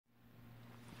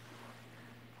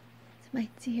My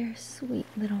dear, sweet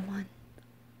little one,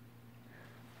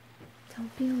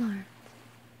 don't be alarmed.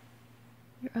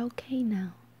 You're okay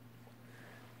now.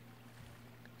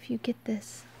 If you get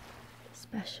this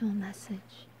special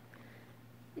message,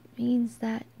 it means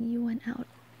that you went out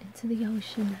into the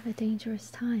ocean at a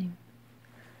dangerous time.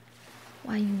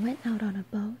 Why you went out on a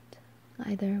boat,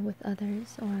 either with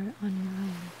others or on your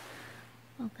own,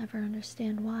 I'll never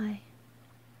understand why,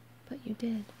 but you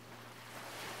did.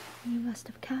 You must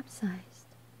have capsized.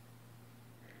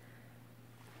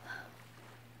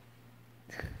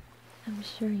 I'm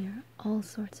sure you're all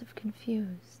sorts of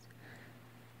confused.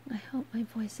 I hope my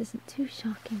voice isn't too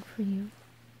shocking for you.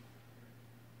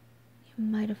 You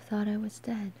might have thought I was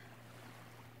dead.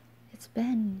 It's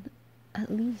been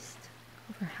at least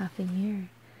over half a year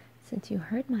since you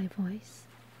heard my voice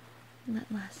on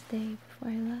that last day before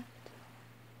I left.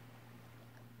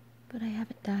 But I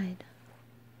haven't died.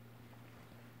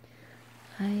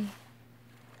 I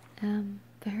am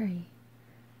very,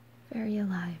 very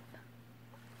alive.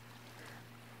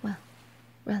 Well,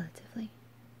 relatively.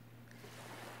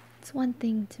 It's one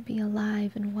thing to be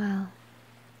alive and well.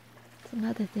 It's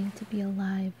another thing to be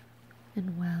alive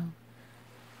and well,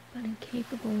 but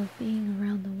incapable of being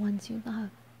around the ones you love.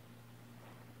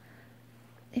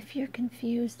 If you're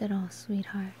confused at all,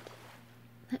 sweetheart,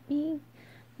 let me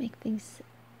make things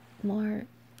more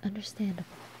understandable.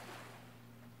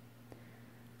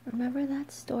 Remember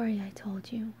that story I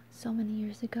told you so many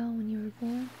years ago when you were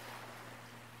born?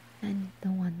 And the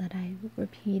one that I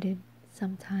repeated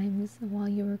sometimes while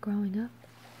you were growing up?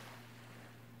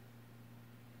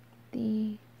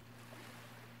 The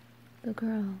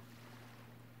girl,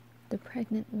 the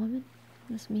pregnant woman,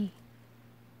 was me.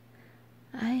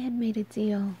 I had made a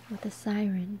deal with a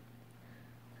siren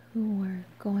who were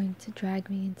going to drag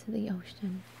me into the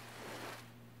ocean,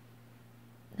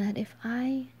 that if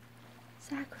I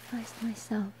sacrificed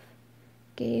myself,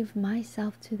 gave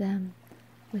myself to them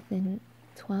within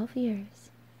 12 years,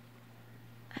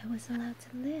 I was allowed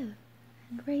to live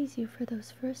and raise you for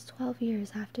those first 12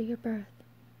 years after your birth.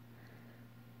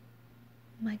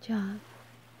 My job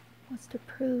was to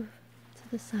prove to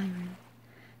the siren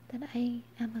that I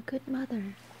am a good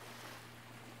mother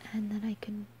and that I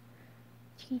can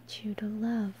teach you to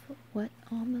love what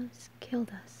almost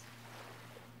killed us.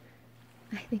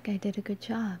 I think I did a good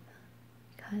job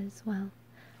because, well,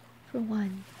 for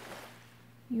one,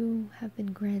 you have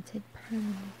been granted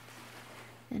permanent,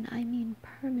 and I mean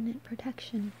permanent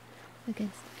protection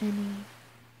against any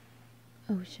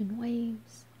ocean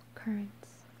waves,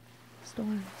 currents,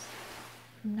 storms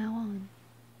from now on.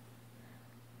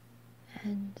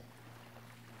 And,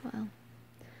 well,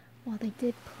 while they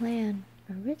did plan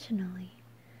originally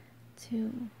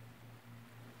to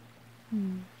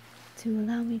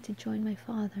allow me to join my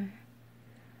father,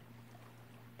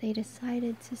 they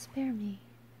decided to spare me,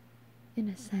 in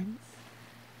a sense,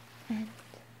 and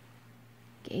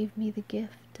gave me the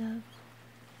gift of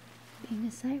being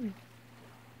a siren.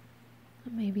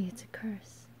 Or maybe it's a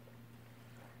curse.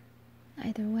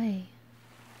 Either way,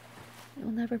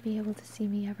 you'll never be able to see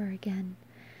me ever again,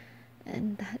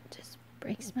 and that just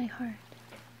breaks my heart.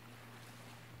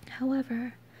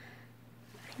 However,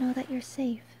 I know that you're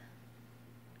safe.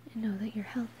 I know that you're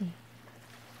healthy.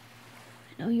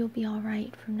 I know you'll be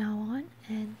alright from now on,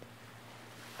 and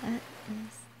that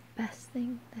is the best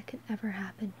thing that could ever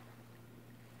happen.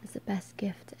 It's the best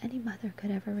gift any mother could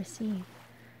ever receive.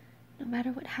 No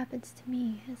matter what happens to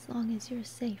me, as long as you're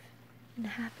safe and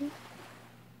happy,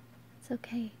 it's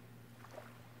okay.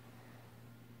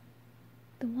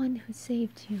 The one who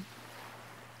saved you,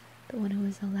 the one who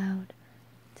was allowed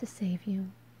to save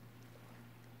you,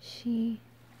 she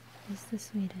is the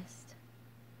sweetest.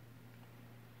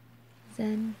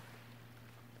 Zen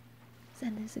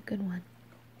is a good one.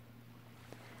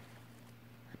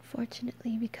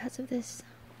 Unfortunately, because of this,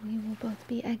 we will both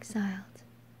be exiled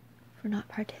for not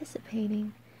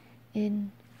participating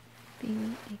in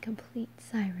being a complete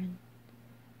siren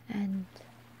and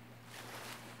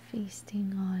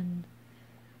feasting on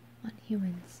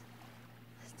humans.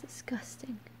 It's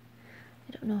disgusting.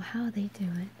 I don't know how they do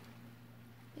it.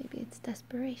 Maybe it's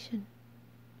desperation.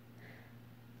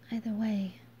 Either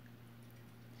way,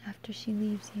 after she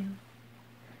leaves you,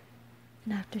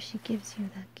 and after she gives you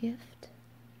that gift,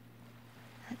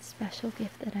 that special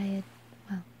gift that I had,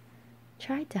 well,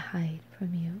 tried to hide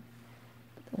from you,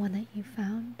 but the one that you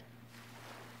found,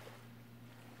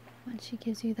 when she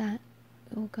gives you that,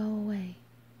 it will go away,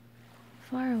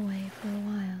 far away for a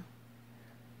while.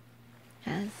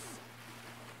 As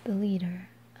the leader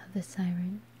of the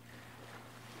siren,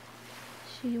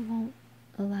 she won't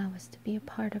allow us to be a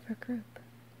part of her group.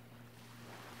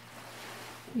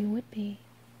 we would be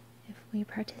if we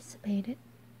participated.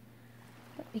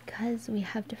 But because we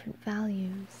have different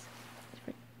values,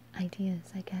 different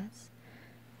ideas, I guess,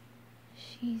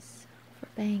 she's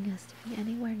forbidding us to be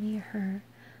anywhere near her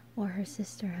or her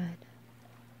sisterhood.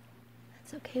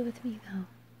 That's okay with me, though.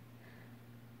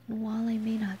 And while I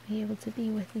may not be able to be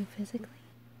with you physically,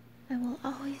 I will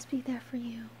always be there for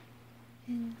you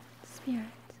in spirit.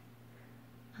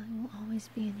 I will always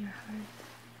be in your heart.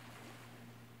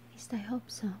 At least I hope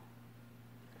so.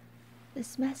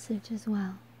 This message as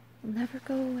well will never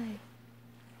go away.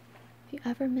 If you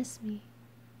ever miss me,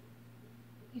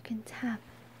 you can tap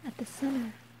at the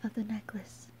center of the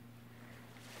necklace.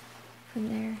 From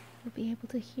there, you'll be able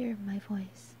to hear my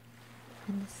voice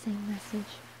and the same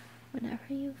message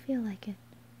whenever you feel like it.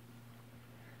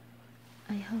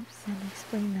 I hope Zen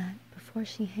explained that before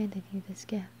she handed you this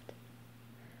gift.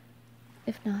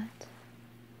 If not,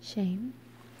 shame.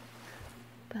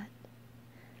 But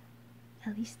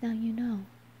at least now you know.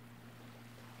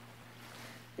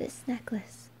 This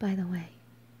necklace, by the way,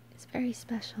 is very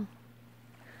special.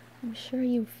 I'm sure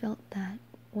you felt that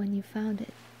when you found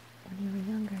it when you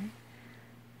were younger.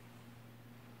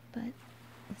 But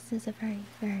this is a very,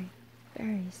 very,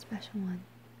 very special one.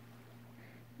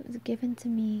 It was given to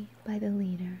me by the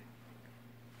leader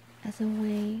as a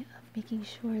way of making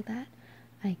sure that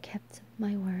I kept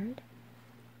my word,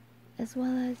 as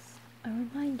well as a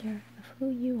reminder of who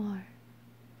you are,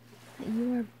 that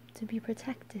you are to be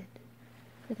protected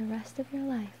for the rest of your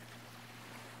life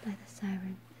by the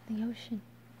siren in the ocean.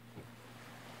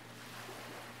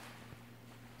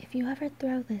 If you ever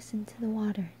throw this into the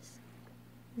waters,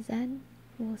 Zen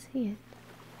will see it.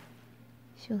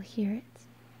 She'll hear it.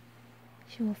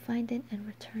 She will find it and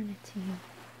return it to you,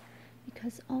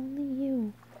 because only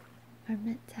you are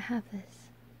meant to have this.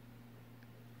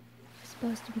 It was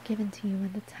supposed to be given to you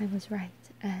when the time was right,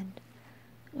 and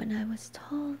when I was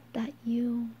told that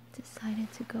you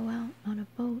decided to go out on a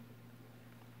boat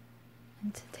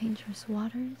into dangerous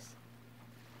waters,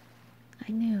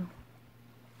 I knew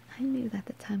that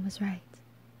the time was right.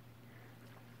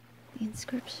 The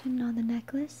inscription on the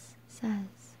necklace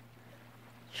says,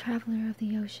 "Traveler of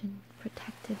the ocean,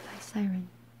 protected by siren."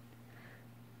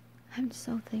 I'm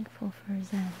so thankful for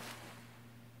Zen.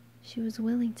 She was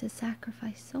willing to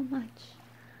sacrifice so much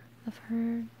of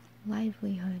her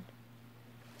livelihood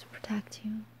to protect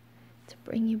you, to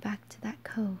bring you back to that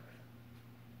cove,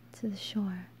 to the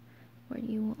shore, where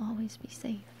you will always be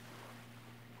safe.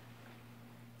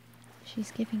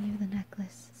 She's giving you the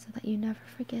necklace so that you never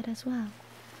forget as well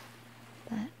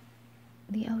that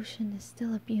the ocean is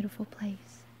still a beautiful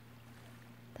place,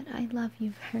 that I love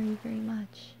you very, very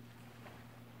much.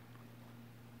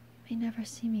 You may never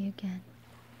see me again.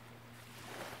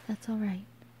 That's alright.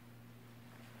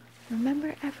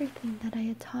 Remember everything that I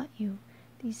had taught you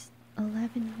these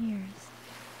 11 years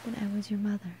that I was your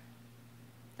mother.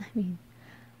 I mean,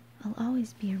 I'll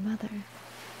always be your mother,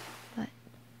 but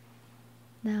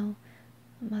now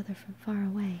a mother from far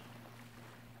away.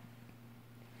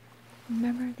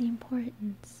 Remember the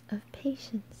importance of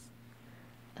patience,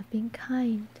 of being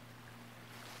kind,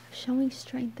 of showing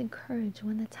strength and courage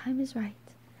when the time is right,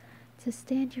 to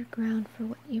stand your ground for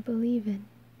what you believe in,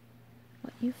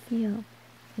 what you feel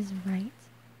is right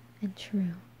and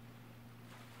true.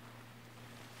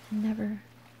 And never,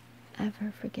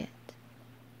 ever forget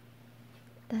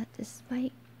that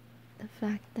despite the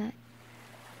fact that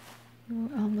you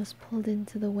were almost pulled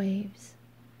into the waves,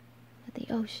 that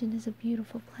the ocean is a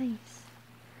beautiful place.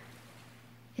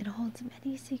 It holds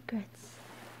many secrets,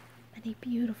 many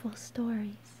beautiful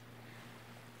stories,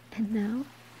 and now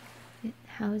it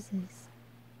houses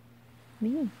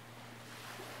me.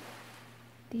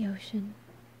 The ocean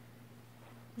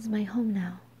is my home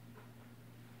now.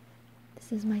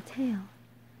 This is my tale,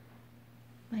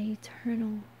 my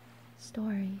eternal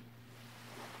story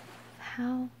of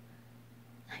how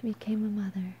I became a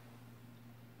mother,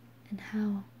 and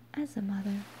how, as a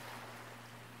mother,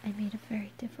 I made a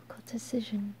very difficult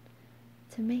decision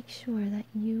to make sure that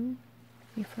you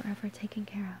be forever taken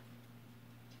care of.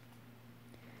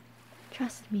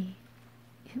 Trust me,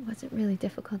 it wasn't really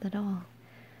difficult at all.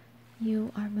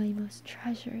 You are my most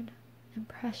treasured and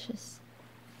precious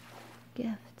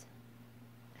gift,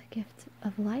 a gift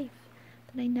of life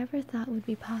that I never thought would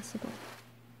be possible.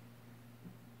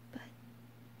 But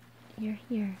you're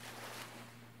here,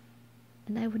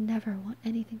 and I would never want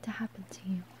anything to happen to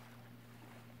you.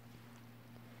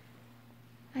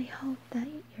 I hope that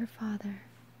your father,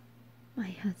 my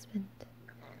husband,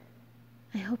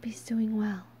 I hope he's doing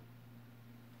well.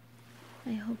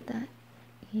 I hope that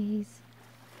he's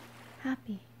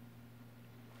happy.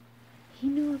 He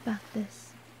knew about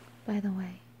this by the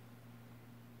way,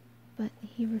 but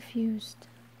he refused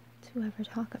to ever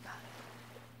talk about it.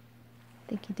 I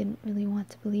think he didn't really want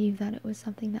to believe that it was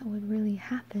something that would really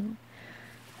happen,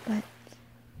 but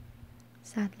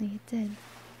sadly it did. My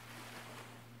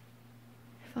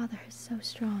father is so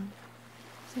strong,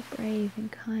 so brave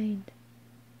and kind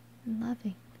and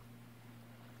loving.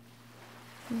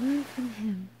 I learned from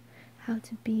him how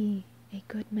to be a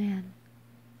good man,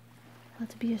 how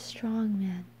to be a strong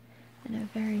man, and a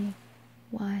very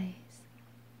wise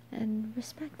and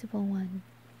respectable one.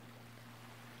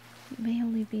 You may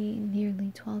only be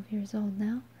nearly 12 years old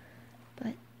now,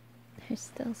 but there's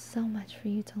still so much for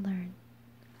you to learn.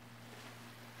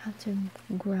 How to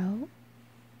grow,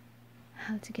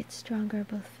 how to get stronger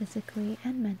both physically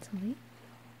and mentally,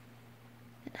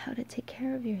 and how to take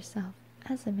care of yourself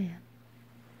as a man.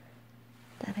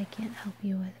 That I can't help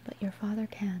you with, but your father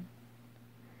can.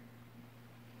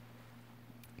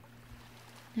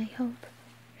 I hope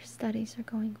your studies are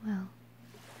going well.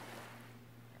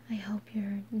 I hope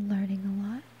you're learning a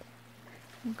lot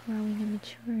and growing and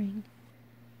maturing.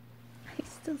 I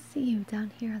still see you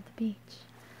down here on the beach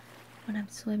when I'm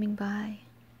swimming by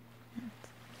and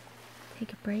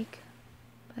take a break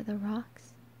by the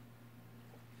rocks.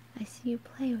 I see you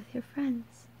play with your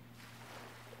friends,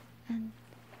 and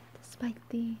despite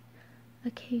the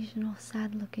occasional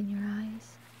sad look in your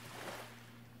eyes,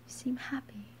 you seem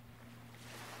happy.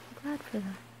 I'm glad for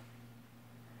that.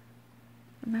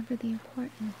 Remember the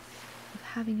importance of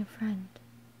having a friend,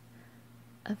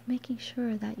 of making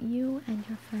sure that you and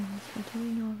your friends are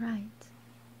doing all right.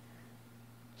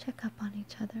 Check up on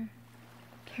each other,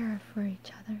 care for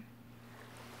each other,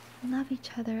 and love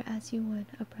each other as you would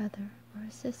a brother or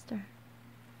a sister.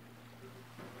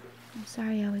 I'm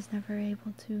sorry I was never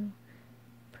able to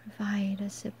provide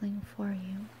a sibling for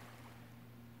you,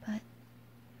 but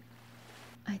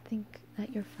I think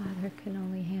that your father can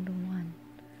only handle one.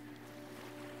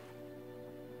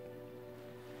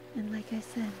 And like I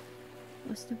said,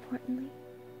 most importantly,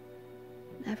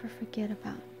 never forget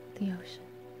about the ocean.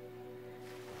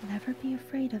 Never be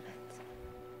afraid of it.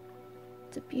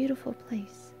 It's a beautiful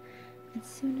place, and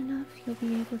soon enough you'll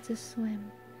be able to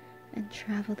swim and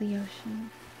travel the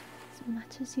ocean as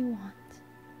much as you want.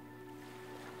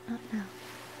 Not now.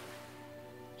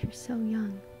 You're so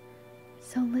young,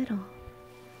 so little,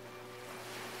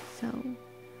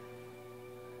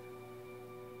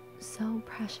 so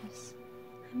precious.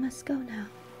 I must go now.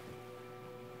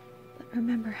 But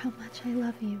remember how much I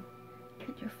love you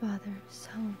and your father so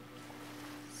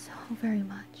very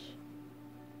much.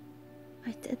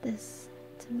 I did this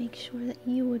to make sure that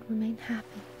you would remain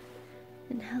happy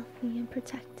and healthy and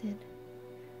protected.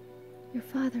 Your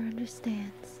father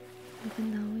understands,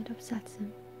 even though it upsets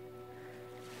him.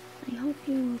 I hope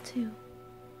you will too.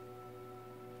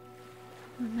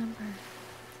 Remember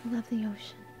to love the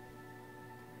ocean.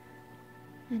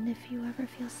 And if you ever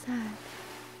feel sad,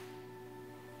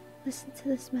 listen to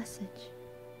this message.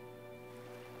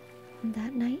 And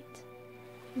that night,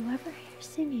 if you ever hear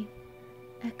singing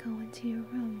echo into your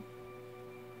room,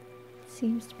 it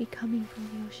seems to be coming from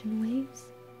the ocean waves,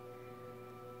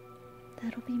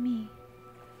 that'll be me.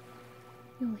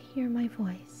 You'll hear my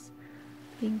voice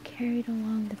being carried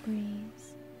along the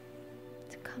breeze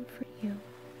to comfort you.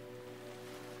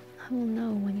 I will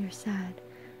know when you're sad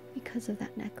because of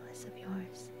that necklace of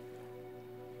yours.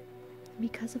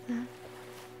 Because of that,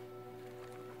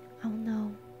 I'll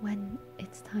know when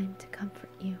it's time to comfort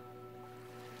you.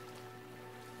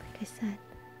 Like I said,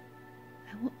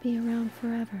 I won't be around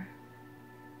forever,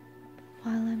 but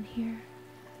while I'm here,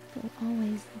 I will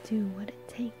always do what it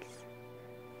takes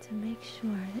to make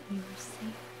sure that you are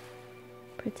safe,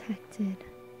 protected,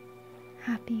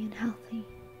 happy and healthy.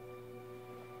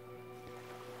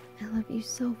 I love you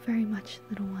so very much,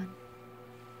 little one,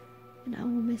 and I will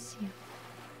miss you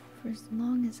for as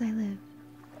long as I live.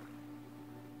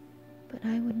 But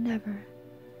I would never,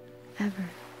 ever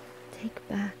take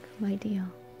back my deal,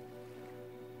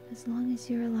 as long as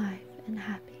you're alive and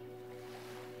happy.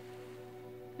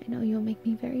 I know you'll make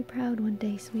me very proud one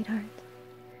day, sweetheart.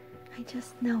 I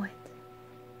just know it.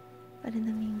 But in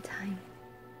the meantime,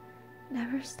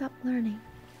 never stop learning,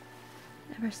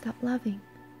 never stop loving,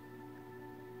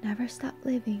 never stop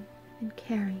living and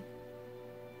caring.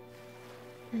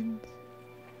 And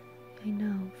I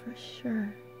know for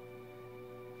sure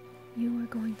you are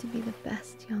going to be the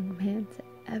best young man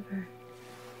to ever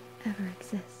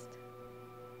exist.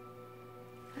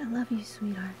 I love you,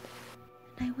 sweetheart,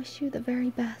 and I wish you the very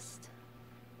best.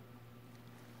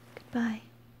 Goodbye.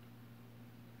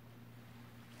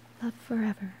 Love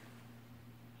forever,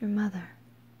 your mother.